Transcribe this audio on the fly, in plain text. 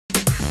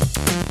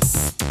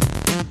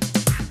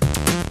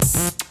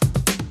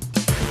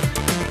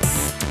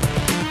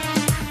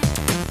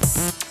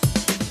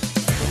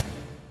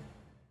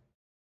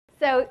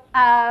So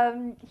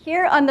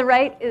here on the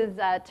right is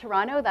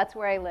Toronto. That's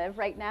where I live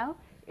right now.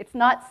 It's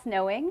not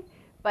snowing,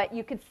 but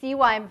you can see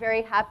why I'm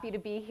very happy to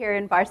be here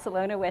in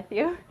Barcelona with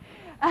you.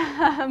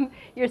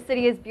 Your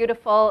city is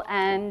beautiful,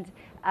 and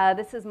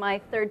this is my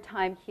third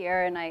time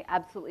here, and I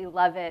absolutely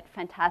love it.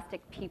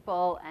 Fantastic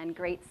people and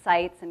great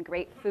sights and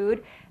great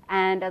food.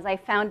 And as I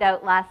found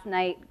out last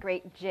night,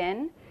 great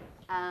gin.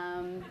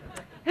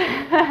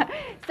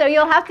 So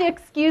you'll have to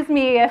excuse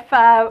me if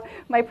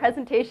my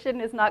presentation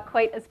is not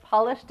quite as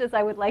polished as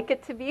I would like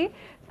it to be.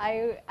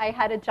 I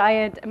had a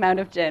giant amount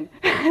of gin.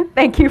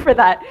 Thank you for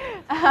that.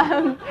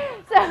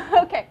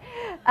 Okay.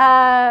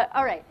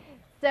 All right.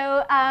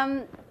 So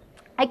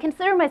I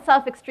consider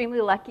myself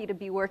extremely lucky to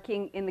be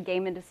working in the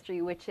game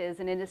industry, which is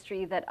an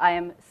industry that I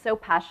am so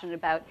passionate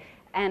about.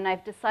 And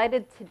I've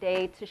decided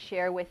today to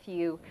share with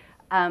you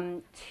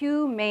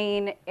two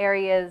main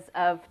areas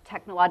of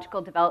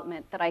technological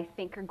development that I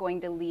think are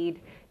going to lead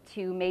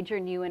to major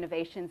new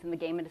innovations in the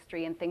game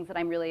industry and things that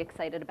I'm really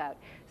excited about.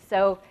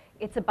 So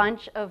it's a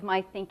bunch of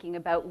my thinking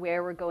about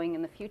where we're going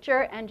in the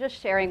future and just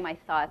sharing my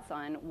thoughts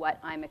on what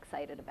I'm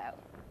excited about.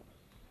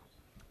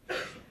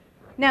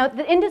 Now,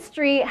 the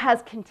industry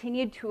has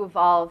continued to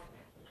evolve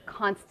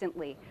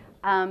constantly.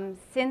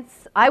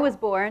 Since I was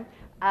born,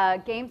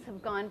 games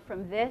have gone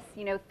from this,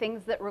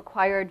 things that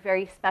required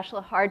very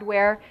special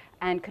hardware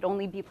and could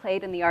only be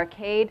played in the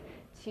arcade,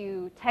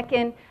 to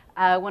Tekken,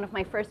 one of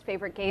my first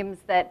favorite games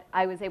that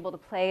I was able to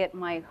play at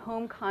my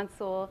home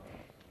console,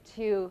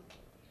 to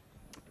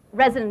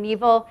Resident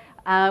Evil,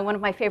 one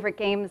of my favorite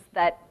games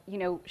that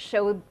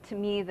showed to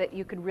me that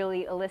you could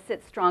really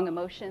elicit strong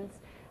emotions,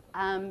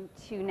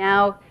 to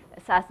now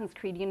Assassin's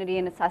Creed Unity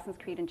and Assassin's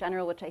Creed in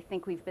general, which I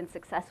think we've been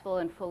successful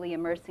in fully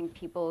immersing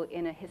people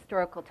in a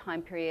historical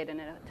time period and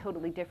in a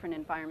totally different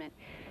environment.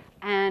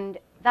 And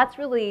that's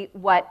really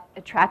what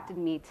attracted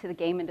me to the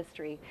game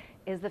industry,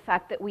 is the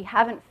fact that we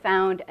haven't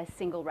found a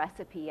single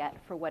recipe yet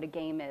for what a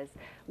game is.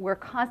 We're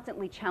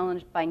constantly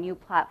challenged by new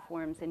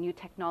platforms and new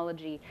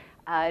technology,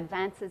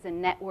 advances in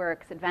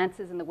networks,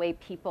 advances in the way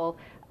people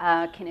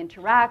can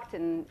interact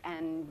and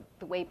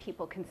the way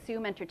people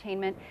consume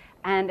entertainment.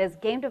 And as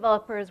game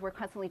developers, we're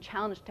constantly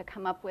challenged to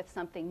come up with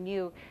something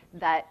new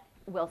that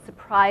will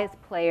surprise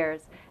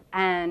players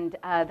and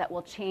that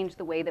will change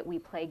the way that we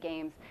play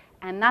games.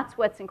 And that's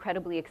what's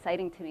incredibly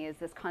exciting to me, is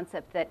this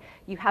concept that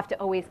you have to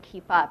always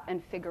keep up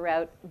and figure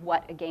out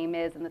what a game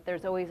is, and that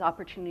there's always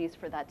opportunities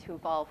for that to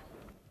evolve.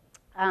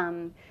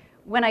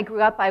 When I grew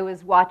up, I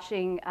was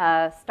watching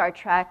Star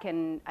Trek,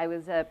 and I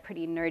was a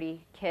pretty nerdy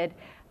kid.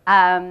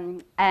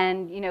 And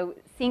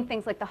seeing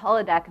things like the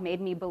holodeck made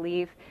me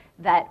believe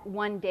that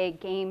one day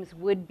games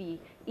would be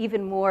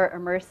even more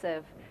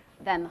immersive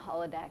than the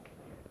holodeck.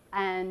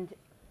 And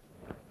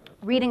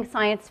reading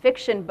science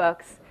fiction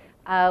books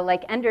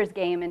like Ender's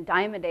Game and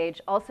Diamond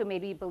Age also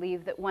made me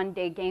believe that one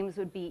day games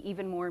would be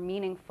even more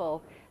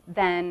meaningful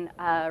than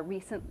a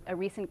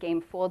recent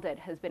game Folded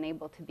has been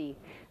able to be.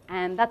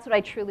 And that's what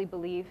I truly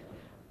believe.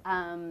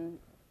 And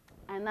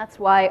that's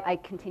why I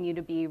continue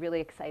to be really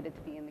excited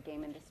to be in the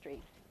game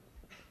industry.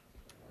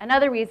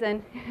 Another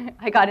reason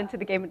I got into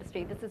the game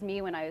industry, this is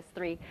me when I was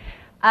 3,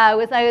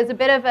 was I was a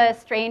bit of a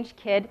strange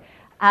kid.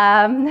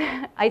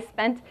 I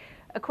spent,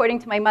 according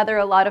to my mother,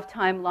 a lot of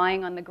time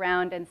lying on the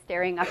ground and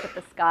staring up at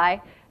the sky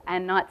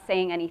and not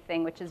saying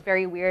anything, which is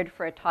very weird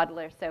for a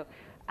toddler. So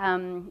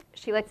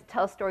she likes to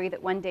tell a story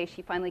that one day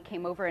she finally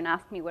came over and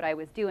asked me what I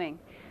was doing.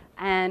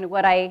 And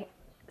what I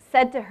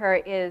said to her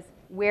is,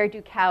 "Where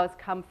do cows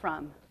come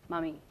from,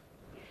 Mommy?"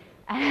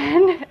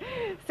 And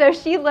so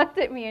she looked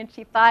at me and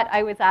she thought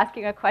I was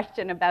asking a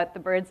question about the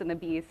birds and the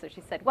bees. So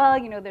she said, "Well,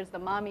 there's the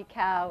mommy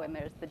cow and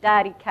there's the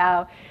daddy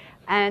cow."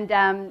 And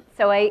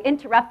so I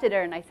interrupted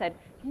her and I said,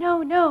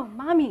 "No,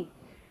 Mommy,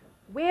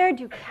 where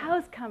do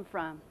cows come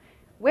from?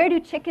 Where do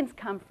chickens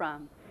come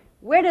from?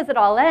 Where does it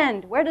all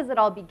end? Where does it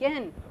all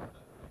begin?"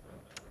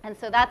 And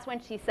so that's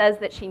when she says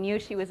that she knew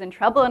she was in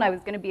trouble and I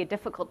was going to be a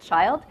difficult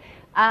child.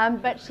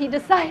 But she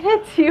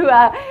decided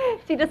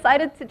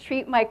to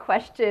treat my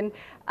question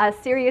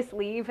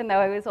seriously, even though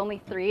I was only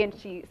 3. And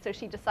so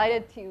she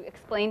decided to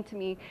explain to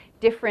me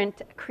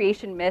different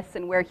creation myths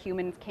and where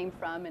humans came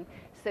from. And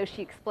so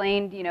she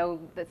explained,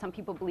 that some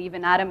people believe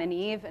in Adam and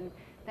Eve, and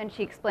then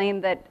she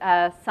explained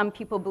that some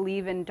people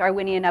believe in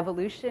Darwinian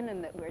evolution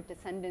and that we're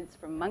descendants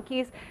from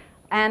monkeys,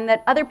 and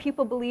that other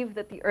people believe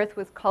that the Earth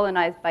was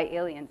colonized by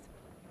aliens.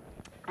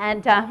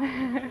 And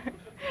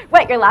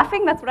what, you're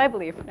laughing? That's what I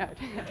believe. No.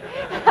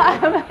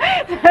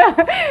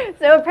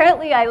 So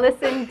apparently I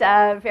listened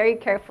very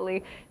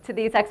carefully to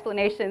these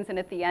explanations, and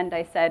at the end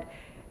I said,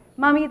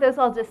 "Mommy, those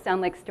all just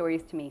sound like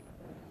stories to me."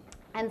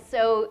 And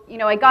so,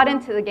 I got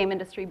into the game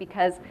industry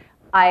because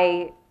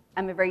I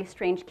am a very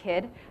strange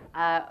kid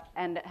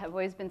and have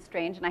always been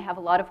strange, and I have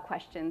a lot of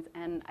questions,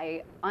 and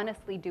I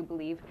honestly do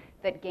believe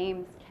that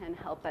games can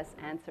help us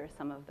answer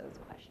some of those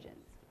questions.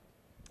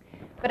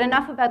 But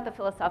enough about the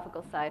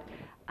philosophical side.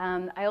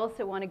 I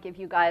also want to give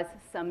you guys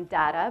some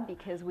data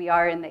because we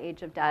are in the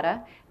age of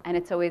data, and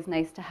it's always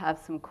nice to have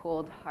some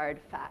cold, hard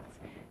facts.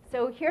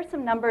 So here's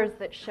some numbers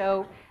that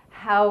show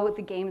how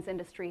the games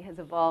industry has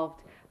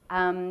evolved.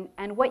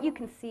 And what you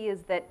can see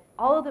is that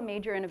all of the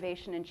major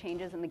innovation and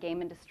changes in the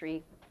game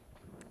industry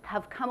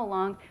have come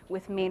along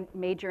with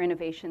major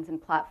innovations in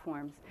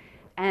platforms.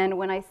 And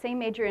when I say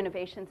major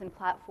innovations in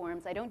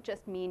platforms, I don't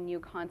just mean new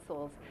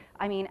consoles.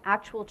 I mean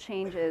actual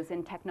changes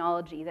in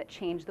technology that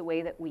change the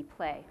way that we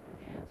play.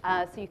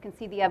 So you can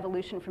see the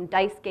evolution from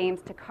dice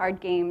games to card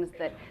games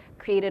that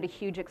created a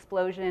huge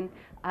explosion,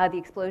 the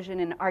explosion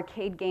in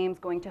arcade games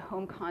going to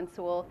home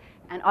console,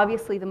 and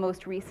obviously the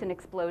most recent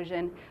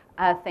explosion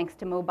thanks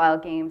to mobile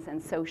games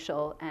and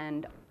social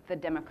and the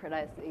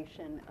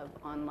democratization of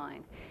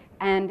online.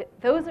 And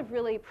those have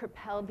really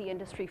propelled the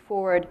industry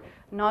forward,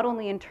 not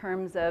only in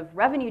terms of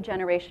revenue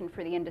generation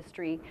for the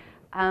industry,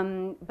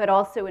 but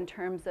also in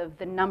terms of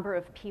the number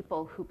of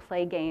people who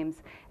play games,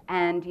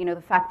 and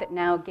the fact that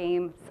now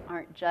games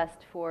aren't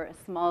just for a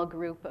small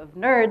group of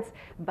nerds,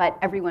 but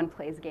everyone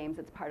plays games.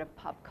 It's part of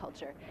pop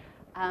culture.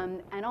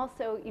 And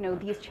also,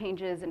 these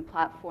changes in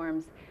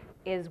platforms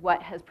is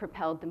what has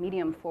propelled the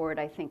medium forward,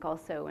 I think,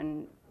 also,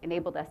 and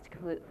enabled us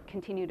to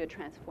continue to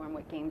transform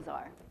what games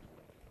are.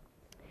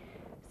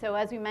 So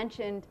as we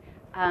mentioned,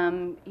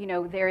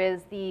 there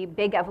is the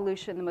big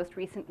evolution, the most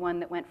recent one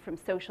that went from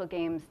social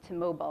games to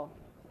mobile.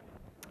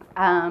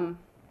 I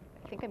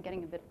think I'm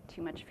getting a bit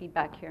too much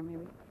feedback here.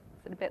 Maybe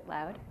is it a bit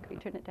loud? Can we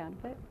turn it down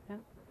a bit? No?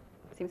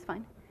 Seems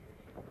fine.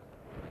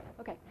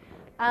 Okay.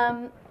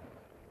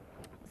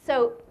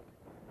 So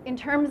in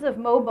terms of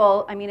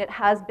mobile, I mean, it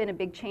has been a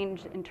big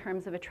change in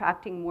terms of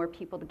attracting more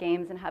people to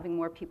games and having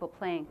more people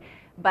playing.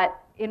 But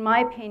in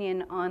my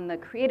opinion, on the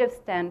creative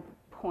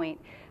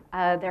standpoint,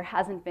 there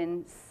hasn't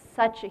been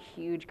such a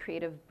huge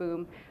creative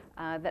boom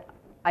that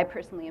I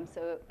personally am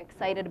so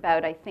excited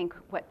about. I think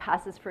what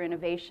passes for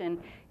innovation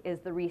is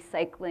the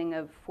recycling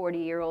of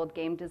 40-year-old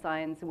game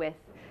designs with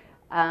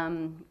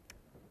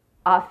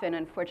often,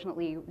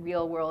 unfortunately,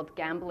 real-world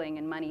gambling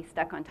and money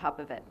stuck on top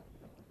of it.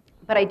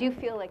 But I do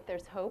feel like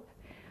there's hope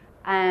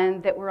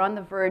and that we're on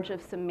the verge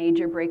of some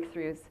major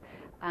breakthroughs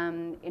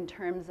in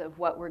terms of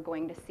what we're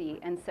going to see.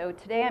 And so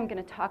today I'm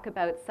going to talk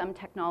about some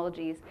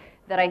technologies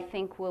that I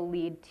think will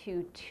lead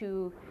to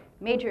two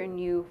major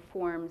new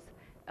forms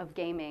of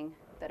gaming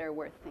that are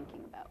worth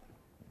thinking about.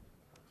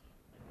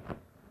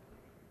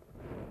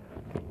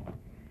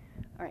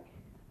 All right.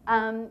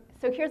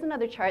 So here's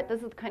another chart.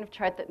 This is the kind of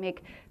chart that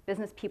make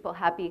business people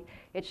happy.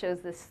 It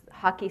shows this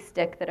hockey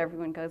stick that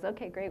everyone goes,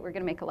 okay, great, we're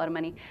going to make a lot of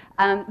money.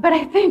 But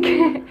I think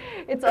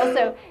it's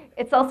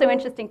also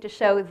interesting to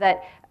show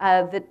that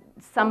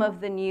some of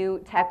the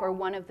new tech, or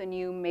one of the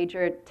new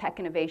major tech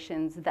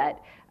innovations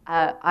that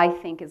I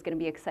think is going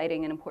to be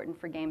exciting and important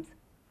for games.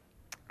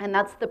 And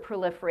that's the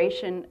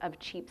proliferation of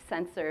cheap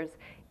sensors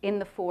in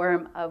the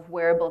form of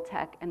wearable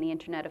tech and the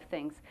Internet of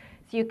Things.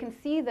 So you can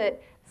see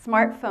that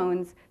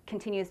smartphones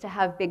continues to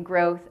have big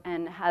growth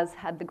and has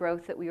had the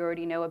growth that we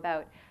already know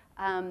about.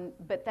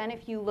 But then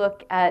if you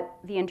look at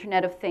the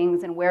Internet of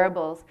Things and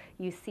wearables,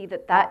 you see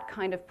that that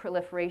kind of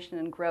proliferation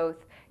and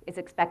growth is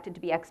expected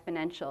to be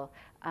exponential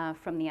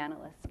from the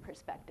analyst's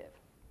perspective.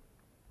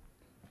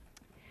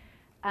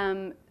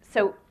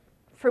 So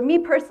for me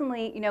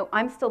personally,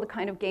 I'm still the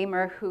kind of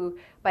gamer who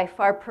by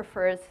far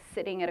prefers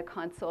sitting at a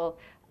console,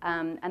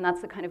 and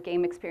that's the kind of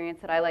game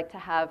experience that I like to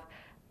have.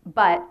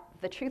 But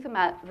the truth of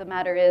the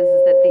matter is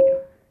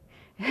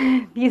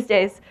that these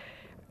days,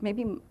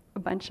 maybe a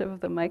bunch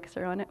of the mics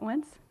are on at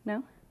once.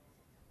 No?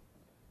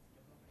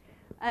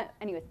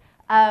 Anyways,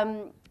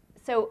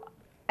 so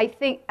I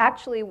think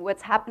actually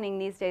what's happening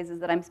these days is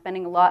that I'm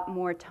spending a lot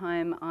more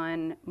time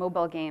on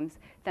mobile games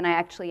than I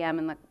actually am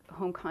in the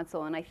home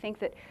console. And I think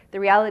that the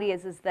reality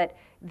is that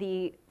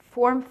the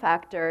form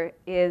factor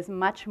is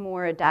much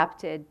more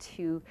adapted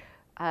to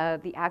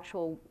the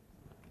actual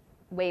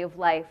way of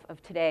life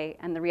of today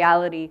and the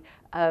reality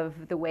of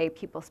the way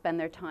people spend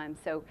their time.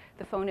 So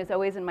the phone is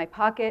always in my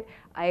pocket.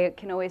 I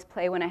can always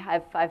play when I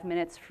have 5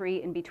 minutes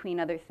free in between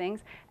other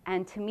things.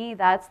 And to me,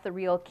 that's the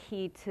real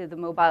key to the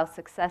mobile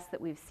success that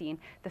we've seen.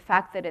 The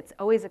fact that it's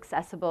always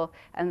accessible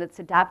and that's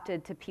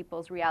adapted to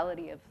people's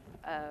reality of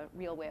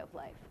real way of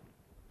life.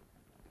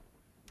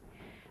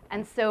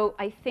 And so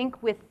I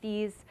think with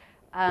these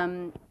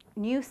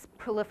new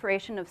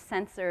proliferation of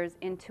sensors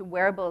into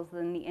wearables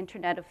and the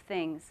Internet of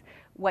Things,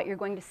 what you're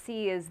going to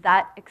see is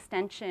that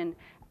extension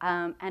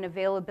and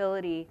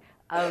availability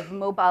of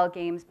mobile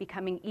games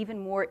becoming even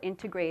more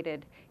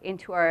integrated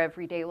into our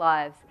everyday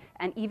lives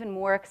and even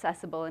more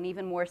accessible and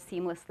even more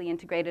seamlessly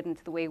integrated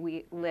into the way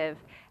we live.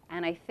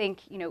 And I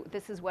think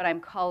this is what I'm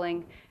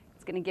calling,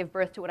 it's going to give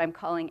birth to what I'm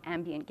calling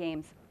ambient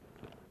games.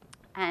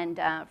 And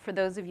for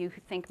those of you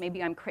who think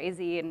maybe I'm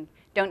crazy and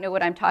don't know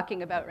what I'm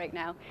talking about right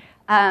now,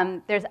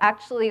 there's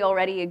actually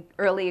already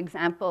early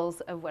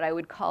examples of what I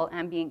would call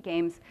ambient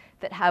games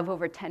that have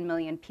over 10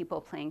 million people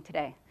playing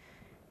today.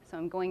 So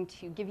I'm going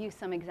to give you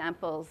some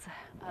examples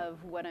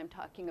of what I'm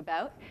talking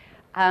about.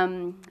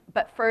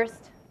 But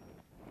first,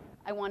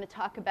 I want to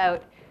talk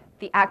about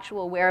the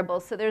actual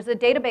wearables. So there's a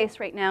database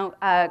right now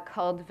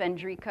called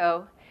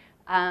Vendrico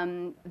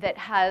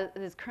that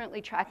is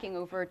currently tracking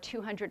over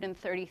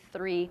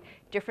 233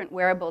 different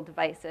wearable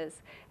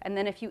devices. And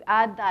then if you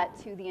add that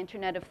to the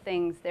Internet of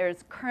Things,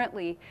 there's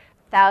currently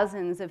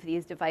thousands of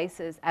these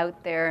devices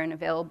out there and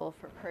available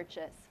for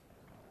purchase.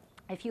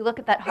 If you look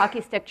at that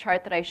hockey stick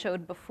chart that I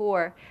showed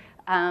before,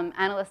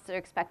 analysts are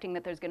expecting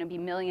that there's going to be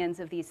millions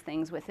of these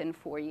things within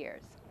 4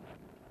 years.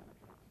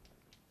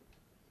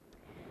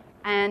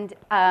 And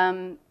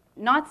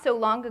not so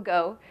long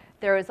ago,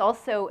 there was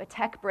also a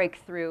tech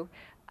breakthrough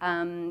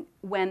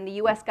when the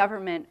US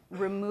government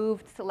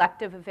removed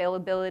selective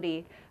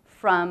availability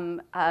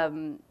from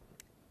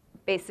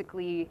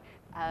basically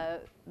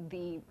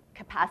the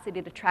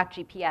capacity to track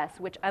GPS,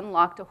 which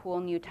unlocked a whole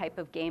new type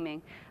of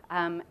gaming.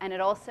 And it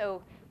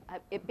also,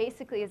 it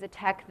basically is a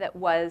tech that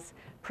was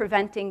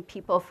preventing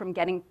people from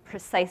getting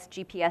precise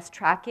GPS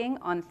tracking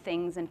on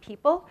things and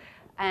people.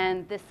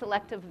 And this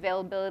selective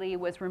availability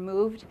was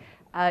removed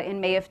in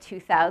May of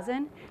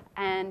 2000.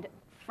 And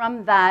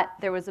from that,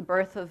 there was a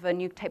birth of a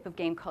new type of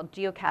game called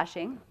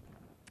geocaching.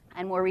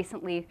 And more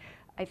recently,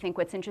 I think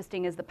what's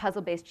interesting is the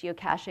puzzle-based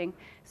geocaching.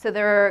 So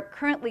there are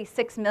currently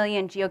 6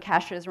 million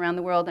geocachers around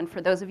the world. And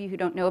for those of you who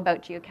don't know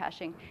about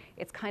geocaching,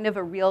 it's kind of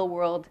a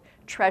real-world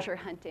treasure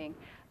hunting.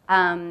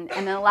 And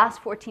in the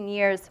last 14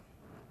 years,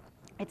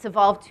 it's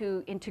evolved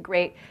to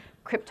integrate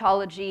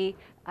cryptology,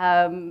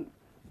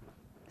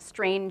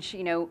 strange,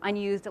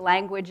 unused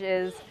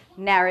languages,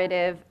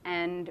 narrative,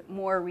 and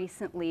more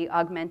recently,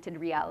 augmented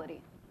reality.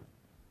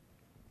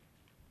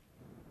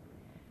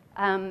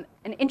 An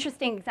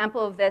interesting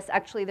example of this,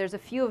 actually, there's a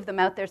few of them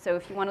out there, so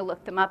if you want to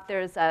look them up,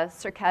 there's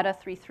Circada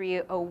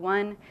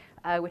 3301,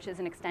 which is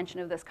an extension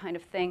of this kind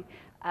of thing.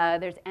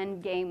 There's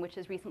Endgame, which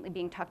is recently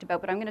being talked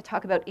about, but I'm going to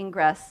talk about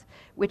Ingress,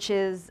 which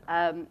is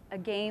a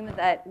game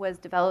that was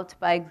developed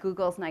by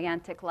Google's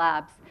Niantic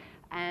Labs.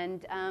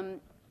 And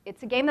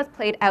it's a game that's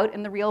played out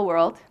in the real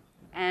world,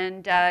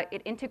 and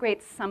it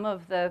integrates some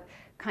of the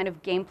kind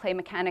of gameplay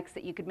mechanics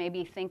that you could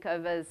maybe think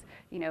of as,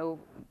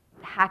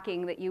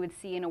 hacking that you would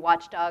see in a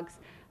Watch Dogs,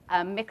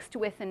 mixed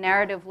with a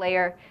narrative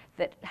layer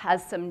that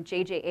has some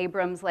J.J.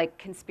 Abrams-like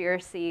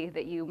conspiracy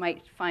that you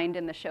might find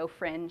in the show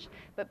Fringe.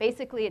 But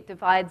basically, it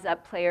divides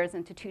up players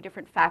into 2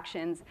 different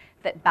factions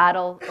that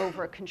battle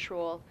over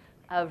control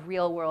of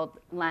real-world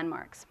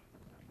landmarks.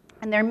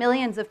 And there are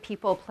millions of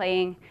people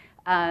playing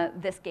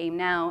this game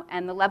now,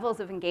 and the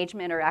levels of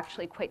engagement are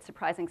actually quite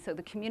surprising. So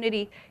the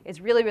community is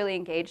really, really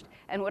engaged.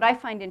 And what I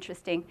find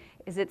interesting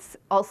is it's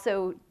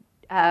also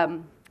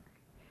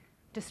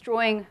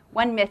destroying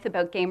one myth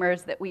about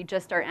gamers, that we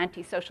just are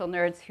antisocial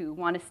nerds who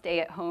want to stay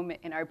at home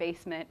in our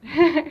basement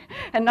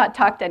and not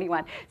talk to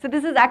anyone. So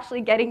this is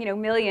actually getting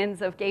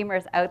millions of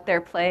gamers out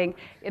there playing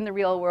in the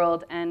real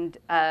world and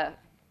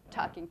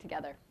talking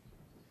together.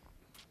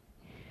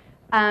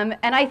 And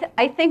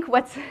I think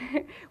what's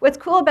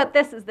cool about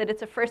this is that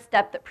it's a first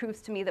step that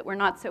proves to me that we're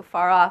not so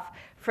far off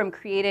from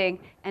creating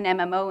an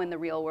MMO in the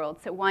real world.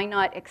 So why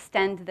not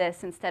extend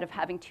this, instead of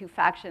having 2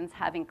 factions,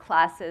 having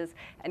classes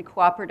and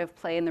cooperative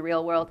play in the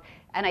real world?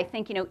 And I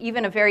think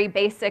even a very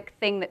basic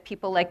thing that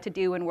people like to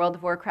do in World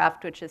of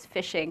Warcraft, which is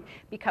fishing,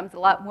 becomes a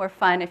lot more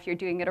fun if you're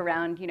doing it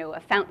around a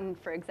fountain,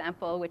 for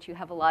example, which you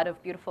have a lot of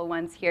beautiful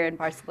ones here in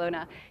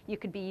Barcelona. You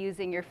could be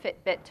using your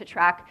Fitbit to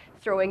track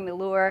throwing the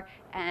lure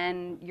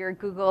and your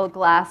Google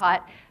Glass.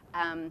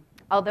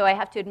 Although I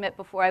have to admit,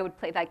 before I would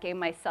play that game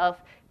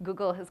myself,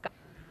 Google has got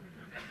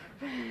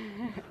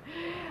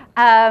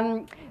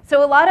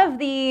so a lot of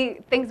the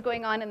things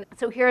going on,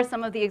 so here are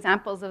some of the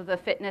examples of the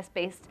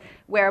fitness-based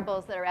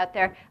wearables that are out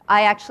there.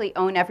 I actually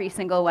own every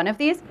single one of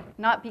these,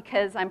 not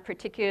because I'm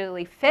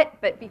particularly fit,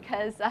 but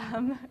because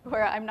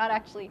where I'm not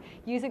actually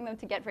using them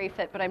to get very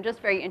fit, but I'm just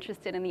very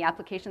interested in the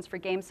applications for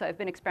games, so I've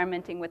been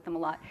experimenting with them a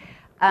lot.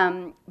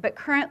 But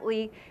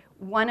currently,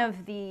 one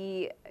of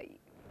the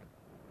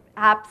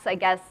apps, I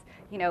guess,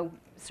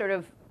 sort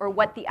of, or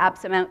what the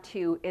apps amount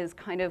to is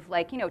kind of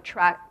like,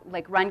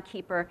 like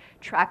Runkeeper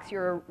tracks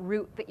your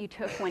route that you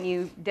took when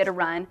you did a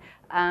run.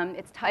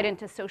 It's tied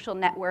into social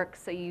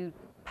networks, so you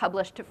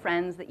publish to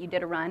friends that you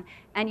did a run,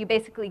 and you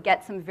basically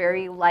get some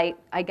very light,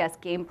 I guess,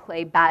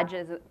 gameplay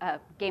badges,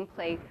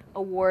 gameplay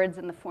awards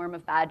in the form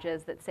of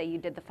badges that say you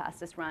did the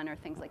fastest run or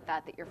things like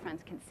that your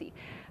friends can see.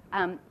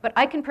 But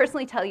I can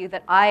personally tell you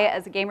that I,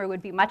 as a gamer,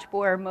 would be much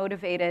more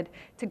motivated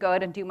to go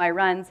out and do my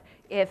runs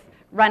if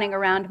running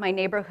around my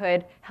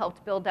neighborhood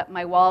helped build up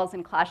my walls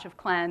in Clash of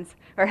Clans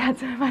or had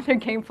some other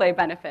gameplay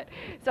benefit.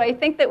 So I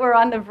think that we're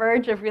on the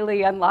verge of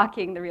really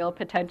unlocking the real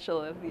potential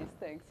of these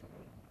things.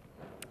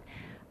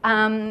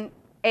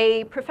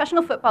 A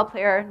professional football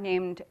player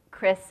named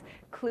Chris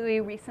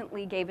Cluey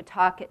recently gave a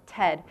talk at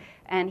TED,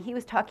 and he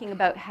was talking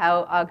about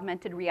how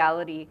augmented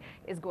reality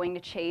is going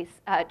to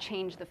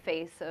change the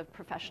face of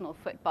professional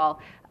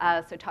football.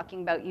 So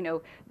talking about,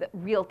 the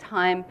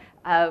real-time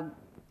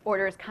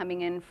orders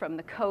coming in from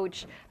the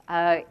coach,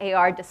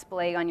 AR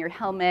display on your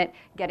helmet,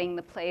 getting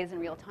the plays in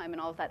real time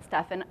and all of that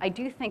stuff. And I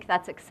do think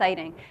that's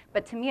exciting.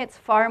 But to me, it's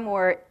far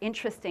more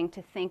interesting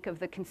to think of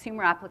the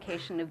consumer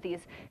application of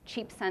these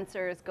cheap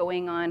sensors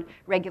going on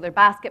regular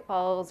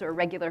basketballs or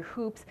regular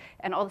hoops,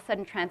 and all of a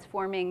sudden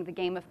transforming the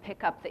game of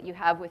pickup that you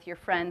have with your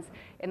friends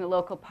in the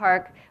local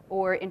park,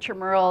 or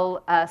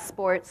intramural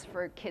sports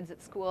for kids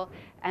at school,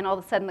 and all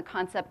of a sudden the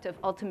concept of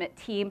ultimate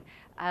team,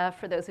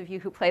 for those of you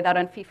who play that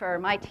on FIFA or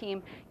my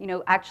team,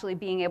 actually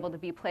being able to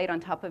be played on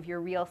top of your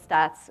real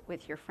stats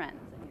with your friends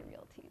and your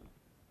real team.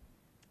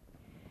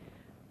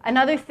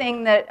 Another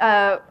thing that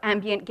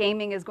ambient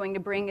gaming is going to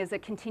bring is a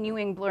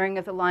continuing blurring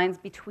of the lines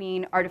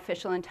between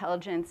artificial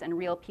intelligence and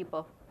real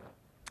people.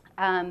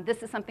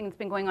 This is something that's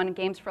been going on in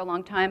games for a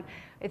long time.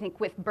 I think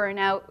with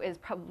Burnout is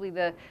probably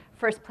the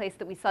first place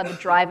that we saw the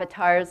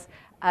drive-avatars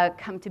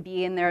come to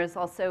be, and there is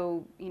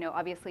also,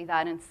 obviously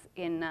that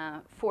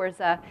in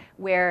Forza,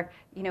 where,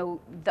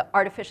 the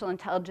artificial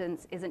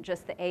intelligence isn't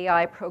just the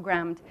AI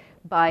programmed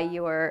by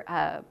your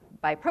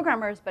by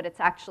programmers, but it's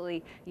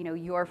actually,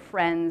 your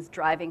friend's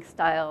driving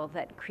style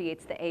that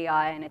creates the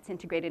AI, and it's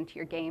integrated into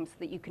your game so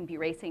that you can be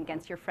racing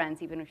against your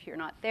friends even if you're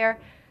not there.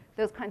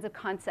 Those kinds of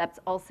concepts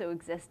also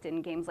exist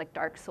in games like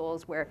Dark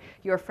Souls, where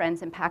your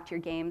friends impact your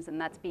games, and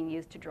that's being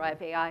used to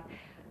drive AI.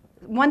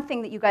 One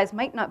thing that you guys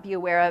might not be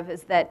aware of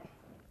is that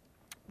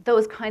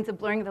those kinds of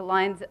blurring the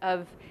lines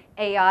of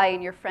AI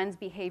and your friends'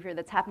 behavior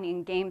that's happening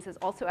in games is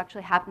also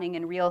actually happening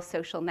in real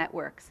social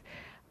networks.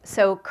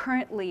 So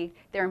currently,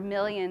 there are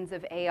millions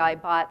of AI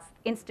bots,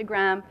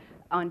 Instagram,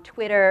 on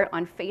Twitter,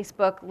 on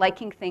Facebook,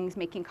 liking things,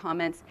 making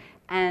comments,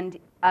 and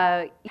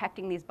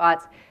detecting these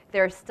bots.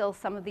 There are still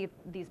some of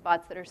these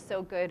bots that are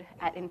so good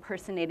at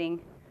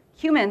impersonating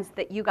humans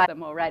that you got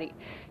them already.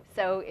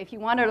 So if you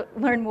want to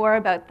learn more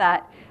about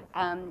that,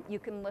 you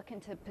can look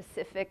into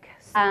Pacific,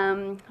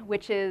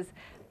 which is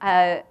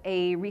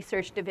a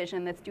research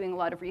division that's doing a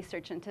lot of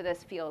research into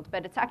this field.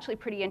 But it's actually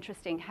pretty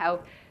interesting how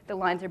the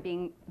lines are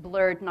being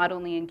blurred, not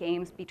only in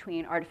games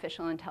between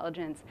artificial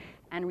intelligence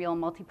and real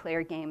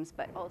multiplayer games,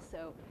 but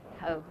also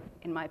how,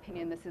 in my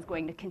opinion, this is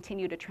going to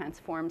continue to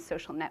transform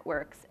social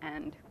networks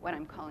and what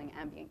I'm calling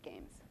ambient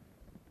games.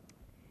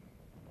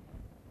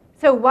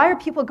 So why are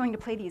people going to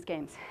play these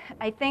games?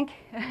 I think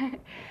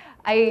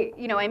I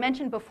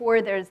mentioned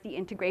before there's the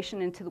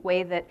integration into the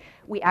way that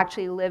we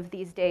actually live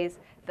these days,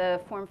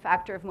 the form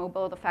factor of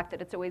mobile, the fact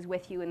that it's always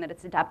with you and that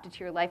it's adapted to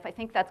your life. I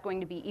think that's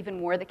going to be even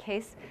more the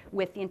case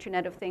with the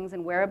Internet of Things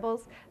and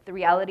wearables. The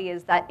reality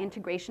is that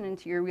integration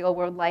into your real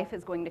world life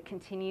is going to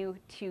continue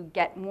to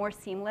get more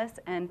seamless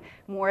and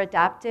more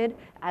adapted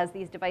as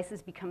these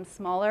devices become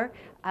smaller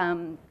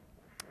and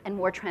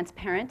more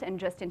transparent and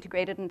just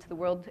integrated into the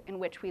world in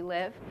which we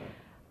live.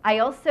 I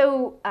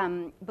also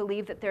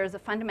believe that there is a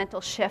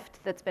fundamental shift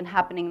that's been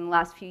happening in the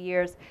last few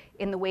years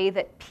in the way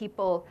that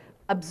people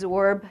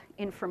absorb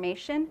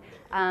information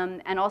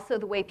and also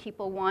the way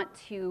people want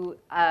to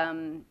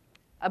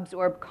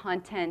absorb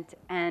content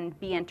and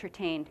be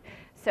entertained.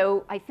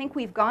 So I think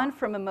we've gone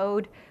from a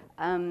mode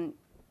in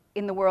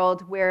the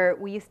world where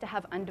we used to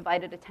have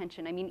undivided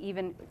attention. I mean,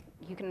 even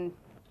you can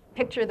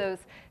picture those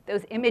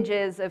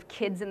images of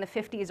kids in the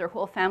 50s or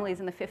whole families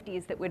in the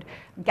 50s that would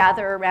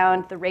gather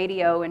around the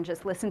radio and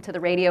just listen to the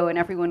radio and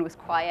everyone was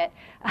quiet.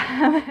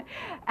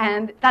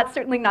 And that's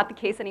certainly not the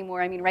case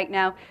anymore. I mean, right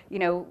now,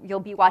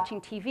 you'll be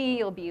watching TV,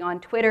 you'll be on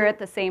Twitter at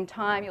the same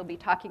time, you'll be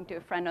talking to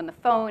a friend on the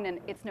phone, and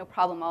it's no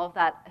problem. All of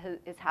that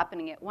is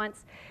happening at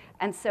once.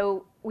 And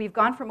so we've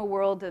gone from a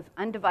world of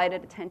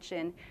undivided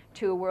attention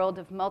to a world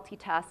of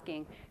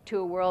multitasking, to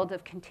a world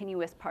of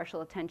continuous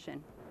partial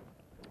attention.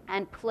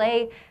 And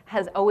play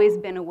has always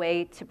been a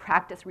way to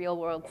practice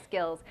real-world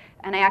skills.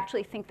 And I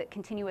actually think that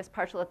continuous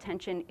partial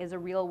attention is a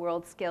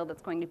real-world skill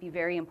that's going to be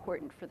very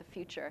important for the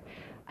future.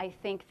 I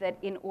think that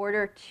in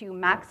order to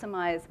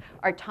maximize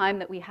our time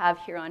that we have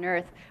here on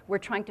Earth, we're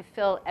trying to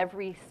fill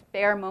every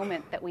spare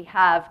moment that we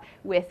have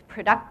with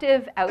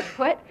productive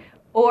output,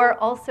 or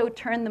also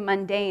turn the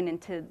mundane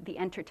into the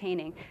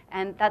entertaining.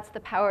 And that's the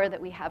power that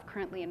we have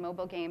currently in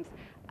mobile games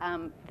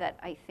that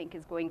I think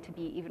is going to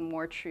be even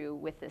more true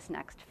with this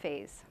next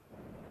phase.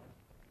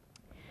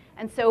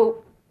 And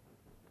so,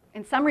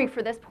 in summary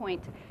for this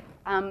point,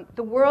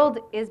 the world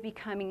is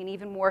becoming an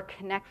even more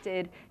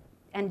connected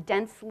and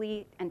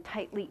densely and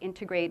tightly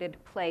integrated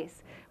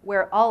place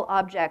where all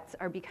objects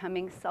are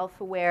becoming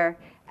self-aware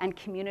and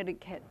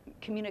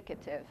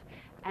communicative.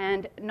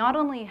 And not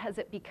only has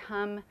it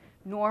become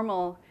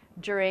normal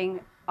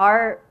during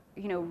our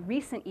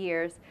recent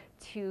years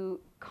to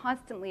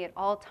constantly at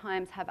all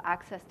times have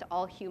access to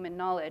all human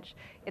knowledge,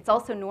 it's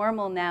also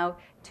normal now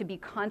to be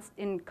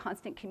in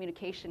constant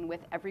communication with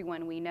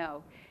everyone we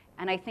know.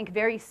 And I think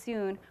very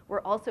soon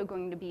we're also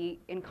going to be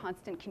in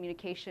constant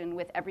communication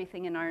with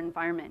everything in our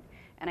environment.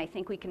 And I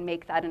think we can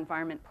make that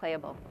environment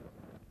playable.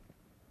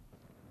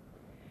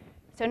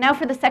 So now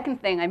for the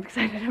second thing I'm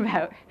excited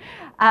about.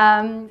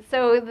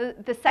 So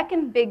the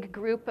second big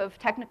group of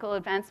technical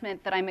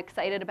advancement that I'm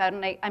excited about,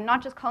 and I'm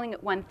not just calling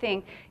it one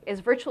thing, is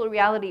virtual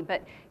reality.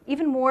 But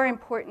even more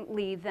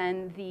importantly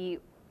than the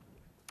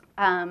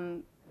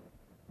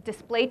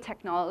display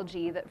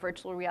technology that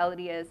virtual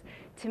reality is.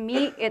 To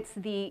me, it's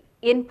the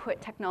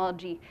input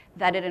technology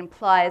that it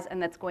implies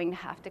and that's going to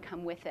have to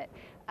come with it.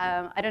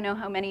 I don't know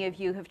how many of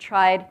you have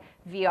tried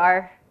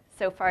VR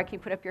so far. Can you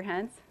put up your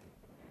hands?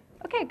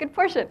 Okay, good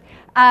portion.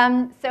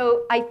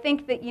 So I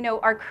think that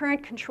our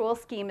current control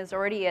scheme is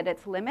already at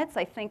its limits.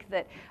 I think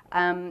that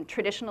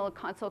traditional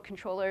console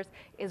controllers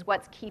is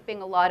what's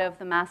keeping a lot of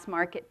the mass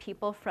market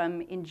people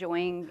from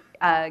enjoying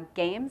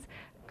games.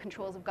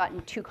 Controls have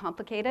gotten too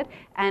complicated,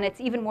 and it's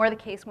even more the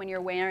case when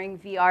you're wearing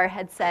VR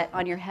headset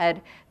on your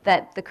head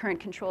that the current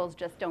controls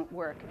just don't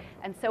work.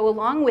 And so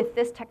along with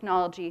this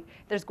technology,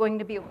 there's going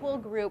to be a whole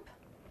group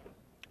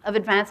of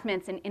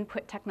advancements in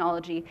input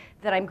technology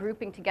that I'm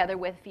grouping together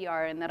with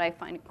VR and that I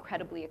find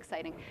incredibly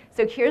exciting.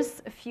 So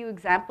here's a few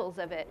examples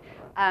of it.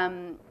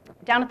 Down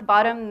at the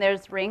bottom,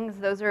 there's rings.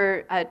 Those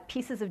are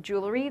pieces of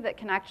jewelry that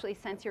can actually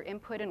sense your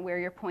input and where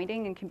you're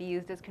pointing and can be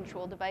used as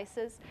control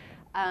devices.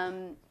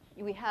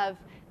 We have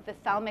the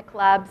Thalmic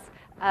Labs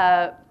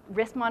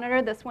wrist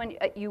monitor. This one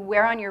you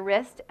wear on your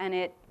wrist, and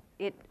it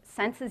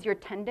senses your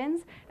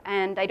tendons.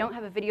 And I don't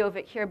have a video of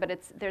it here, but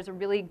there's a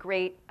really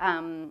great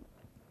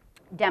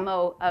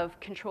demo of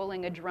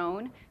controlling a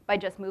drone by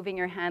just moving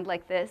your hand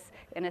like this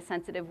in a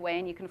sensitive way,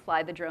 and you can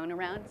fly the drone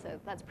around. So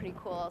that's pretty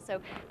cool. Also,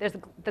 there's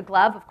the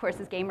glove. Of course,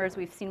 as gamers,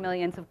 we've seen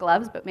millions of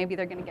gloves, but maybe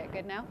they're going to get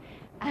good now.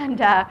 And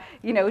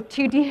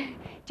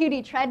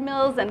 2D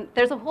treadmills, and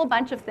there's a whole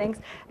bunch of things.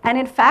 And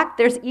in fact,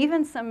 there's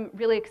even some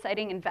really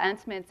exciting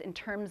advancements in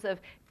terms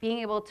of being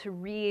able to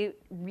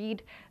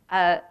read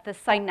the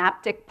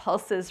synaptic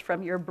pulses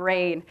from your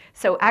brain.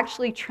 So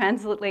actually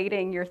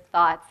translating your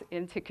thoughts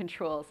into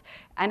controls.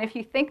 And if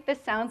you think this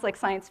sounds like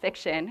science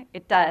fiction,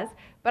 it does.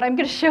 But I'm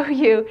going to show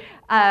you,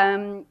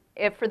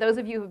 for those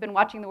of you who've been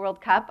watching the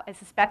World Cup, I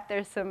suspect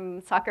there's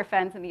some soccer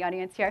fans in the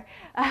audience here.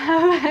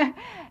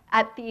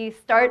 At the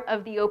start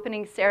of the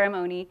opening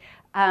ceremony,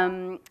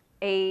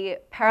 a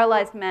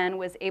paralyzed man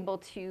was able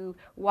to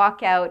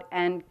walk out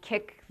and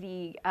kick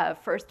the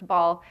first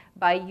ball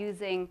by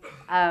using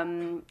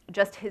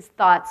just his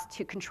thoughts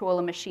to control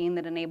a machine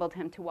that enabled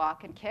him to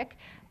walk and kick.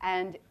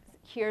 And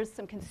here's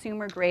some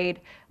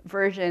consumer-grade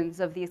versions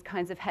of these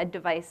kinds of head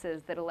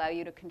devices that allow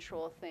you to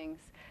control things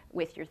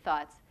with your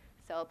thoughts.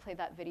 So I'll play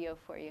that video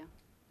for you.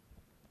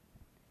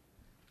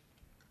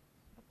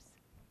 Oops,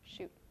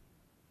 shoot.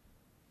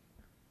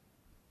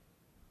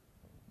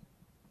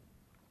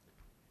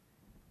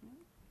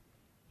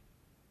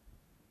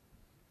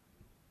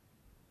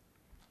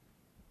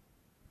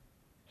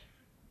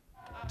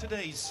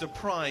 Today's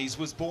surprise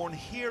was born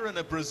here in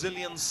a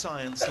Brazilian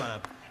science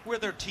lab, where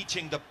they're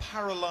teaching the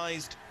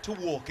paralyzed to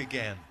walk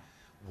again.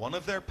 One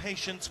of their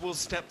patients will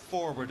step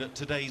forward at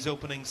today's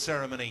opening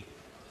ceremony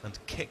and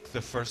kick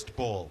the first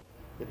ball.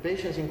 The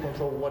patient's in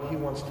control of what he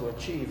wants to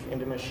achieve, and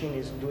the machine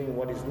is doing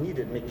what is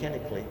needed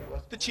mechanically.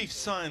 The chief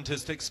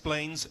scientist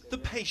explains the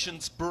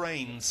patient's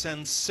brain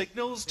sends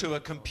signals to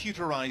a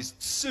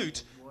computerized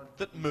suit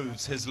that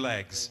moves his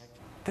legs.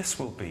 This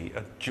will be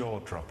a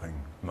jaw-dropping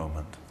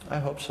moment. I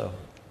hope so.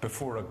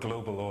 Before a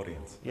global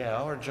audience.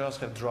 Yeah, our jaws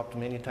have dropped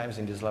many times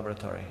in this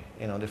laboratory.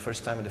 The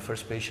first time the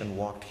first patient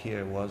walked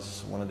here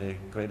was one of the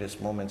greatest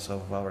moments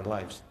of our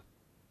lives.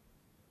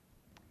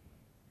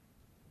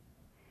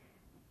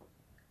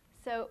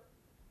 So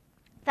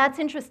that's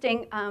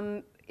interesting.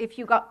 If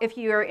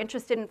you're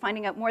interested in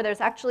finding out more,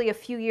 there's actually a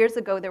few years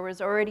ago, there was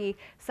already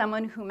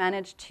someone who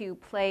managed to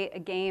play a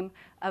game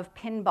of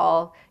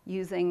pinball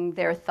using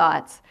their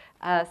thoughts.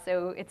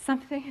 So it's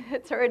something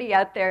that's already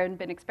out there and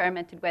been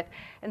experimented with.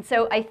 And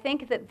so I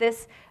think that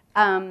this,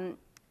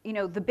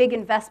 the big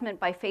investment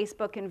by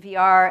Facebook in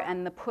VR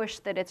and the push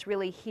that it's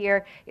really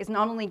here is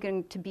not only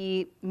going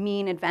to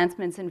mean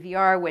advancements in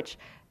VR, which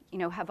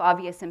have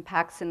obvious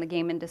impacts in the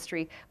game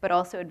industry, but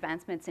also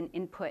advancements in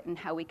input and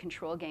how we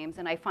control games.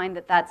 And I find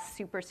that that's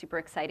super, super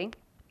exciting.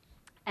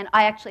 And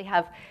I actually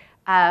have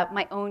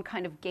my own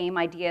kind of game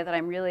idea that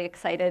I'm really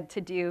excited to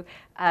do.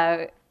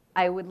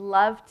 I would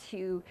love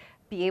to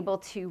be able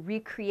to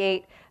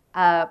recreate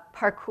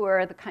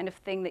parkour, the kind of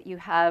thing that you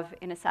have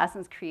in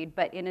Assassin's Creed,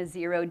 but in a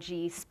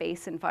zero-G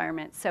space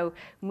environment. So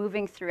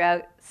moving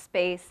throughout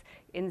space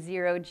in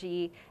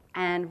zero-G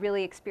and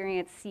really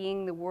experience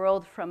seeing the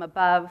world from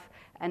above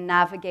and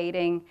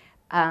navigating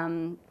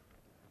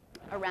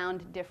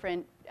around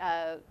different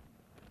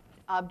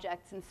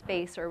objects in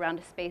space or around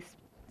a space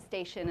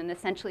station, and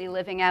essentially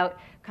living out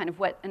kind of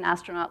what an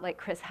astronaut like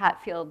Chris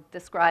Hadfield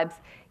describes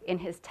in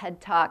his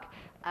TED Talk,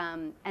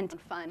 and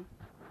fun.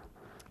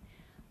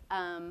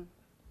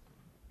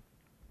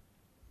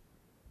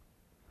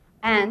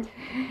 And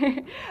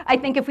I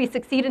think if we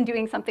succeed in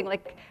doing something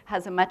like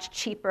has a much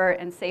cheaper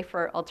and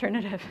safer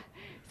alternative.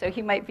 So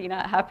he might be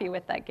not happy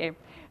with that game.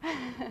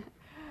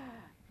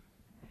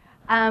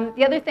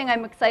 The other thing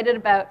I'm excited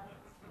about,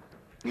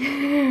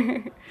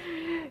 you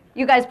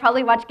guys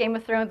probably watch Game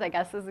of Thrones, I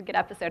guess. This is a good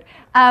episode.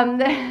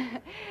 The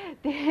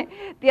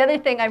other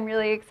thing I'm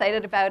really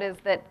excited about is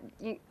that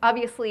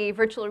obviously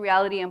virtual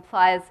reality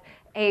implies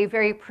a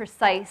very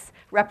precise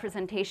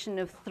representation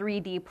of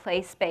 3D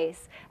play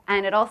space.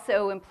 And it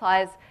also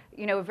implies,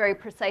 a very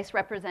precise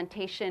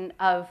representation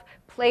of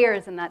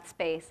players in that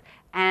space.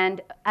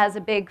 And as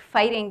a big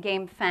fighting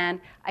game fan,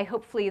 I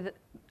hopefully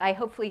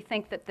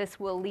think that this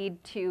will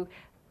lead to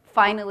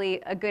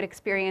finally a good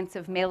experience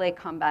of melee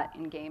combat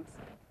in games.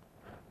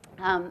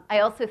 I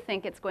also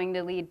think it's going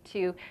to lead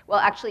to, well,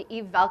 actually,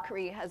 Eve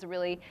Valkyrie has a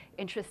really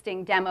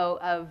interesting demo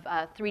of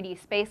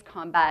 3D space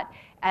combat,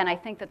 and I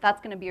think that that's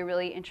going to be a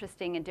really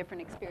interesting and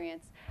different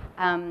experience.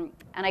 And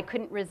I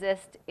couldn't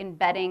resist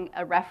embedding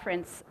a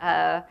reference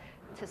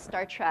to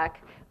Star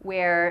Trek,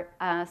 where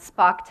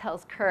Spock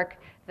tells Kirk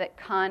that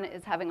Khan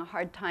is having a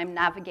hard time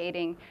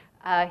navigating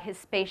his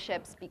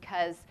spaceships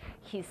because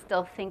he's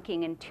still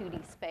thinking in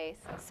 2D space.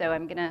 So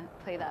I'm going to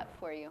play that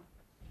for you.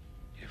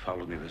 You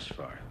followed me this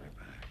far, I'll be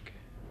back.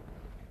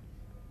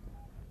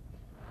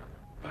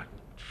 But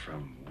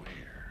from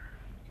where?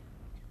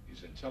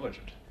 He's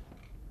intelligent,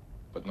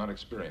 but not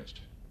experienced.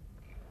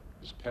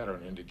 His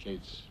pattern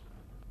indicates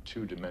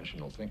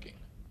two-dimensional thinking.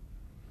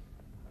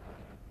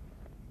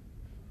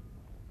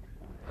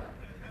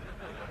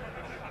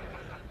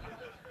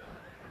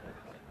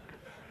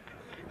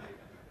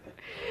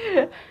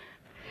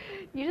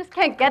 You just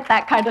can't get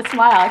that kind of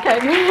smile,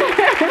 can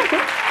you?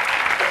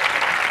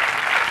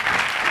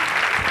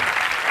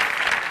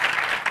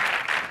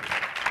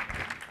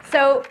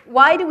 So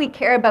why do we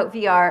care about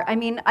VR? I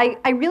mean,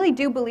 I really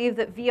do believe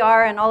that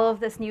VR and all of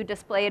this new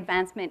display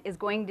advancement is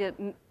going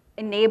to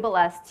enable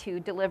us to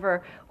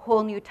deliver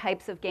whole new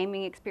types of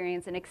gaming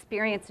experience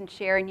and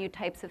share new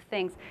types of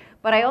things.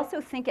 But I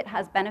also think it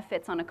has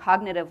benefits on a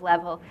cognitive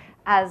level,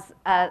 as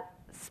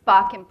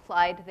Spock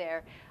implied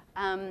there.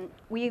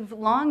 We've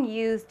long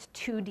used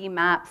 2D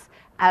maps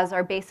as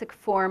our basic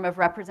form of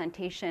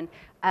representation,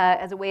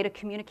 as a way to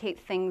communicate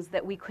things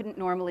that we couldn't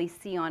normally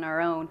see on our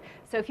own.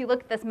 So if you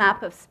look at this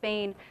map of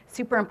Spain,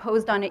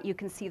 superimposed on it, you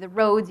can see the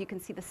roads, you can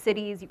see the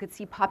cities, you can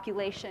see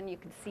population, you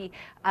can see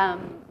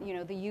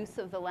the use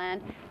of the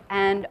land.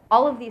 And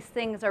all of these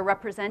things are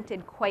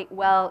represented quite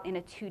well in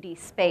a 2D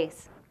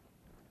space.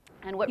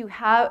 And what you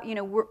have,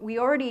 we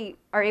already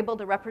are able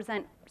to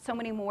represent so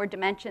many more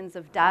dimensions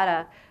of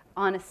data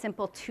on a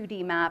simple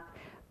 2D map.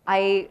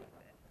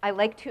 I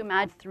like to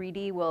imagine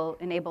 3D will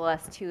enable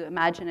us to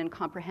imagine and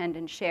comprehend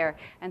and share,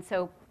 and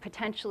so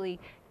potentially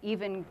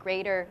even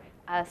greater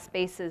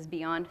spaces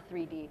beyond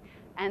 3D.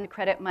 And the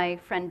credit my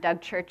friend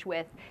Doug Church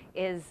with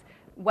is,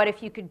 what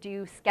if you could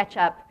do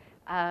SketchUp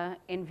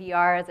in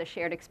VR as a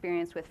shared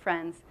experience with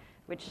friends,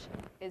 which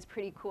is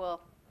pretty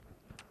cool.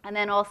 And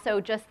then also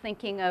just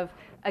thinking of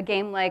a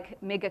game like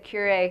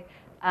Megacure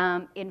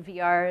in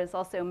VR is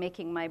also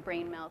making my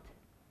brain melt.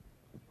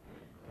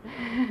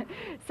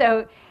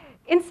 So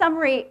in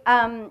summary,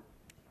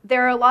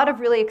 there are a lot of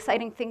really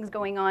exciting things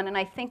going on, and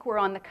I think we're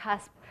on the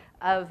cusp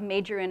of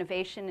major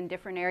innovation in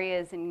different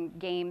areas in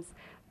games.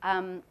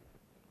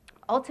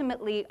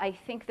 Ultimately, I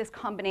think this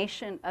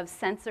combination of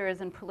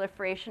sensors and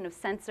proliferation of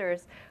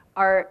sensors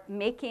are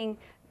making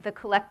the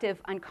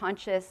collective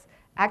unconscious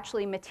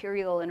actually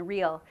material and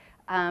real.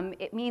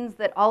 It means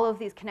that all of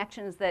these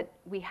connections that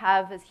we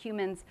have as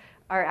humans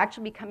are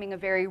actually becoming a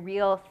very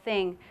real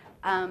thing.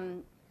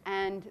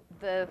 And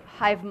the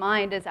hive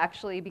mind is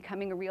actually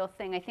becoming a real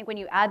thing. I think when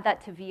you add that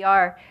to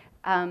VR,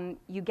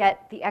 you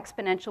get the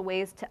exponential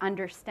ways to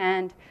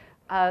understand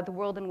the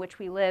world in which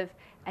we live.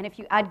 And if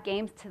you add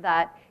games to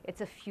that,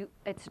 it's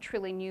a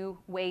truly new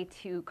way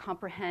to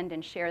comprehend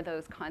and share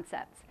those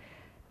concepts.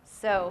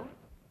 So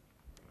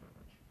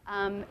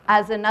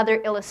as another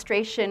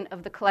illustration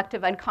of the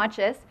collective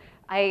unconscious,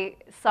 I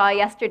saw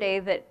yesterday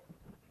that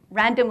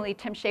randomly,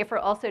 Tim Schafer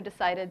also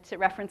decided to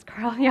reference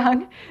Carl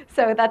Jung,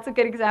 so that's a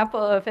good example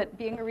of it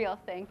being a real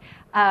thing.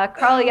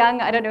 Carl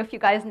Jung, I don't know if you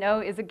guys know,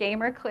 is a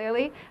gamer,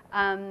 clearly,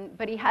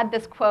 but he had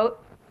this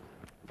quote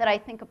that I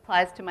think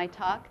applies to my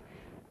talk.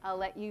 I'll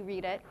let you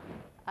read it.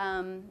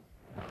 And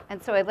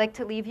so I'd like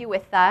to leave you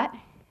with that,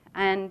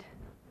 and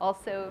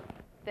also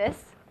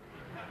this.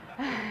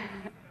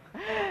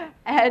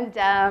 And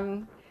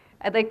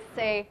I'd like to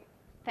say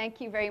thank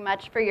you very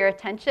much for your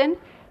attention.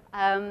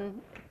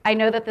 I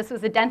know that this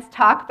was a dense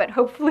talk, but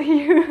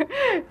hopefully,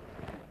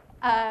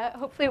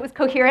 hopefully it was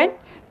coherent,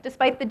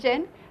 despite the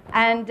gin.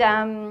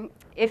 And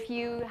if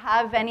you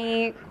have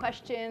any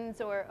questions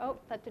or, oh,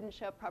 that didn't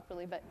show up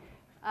properly, but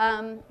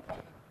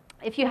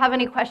if you have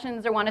any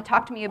questions or want to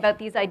talk to me about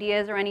these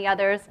ideas or any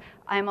others,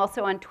 I'm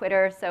also on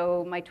Twitter,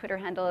 so my Twitter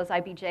handle is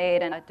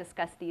IBJade, and I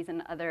discuss these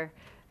and other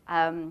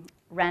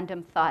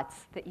random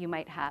thoughts that you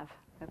might have.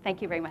 So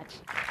thank you very much.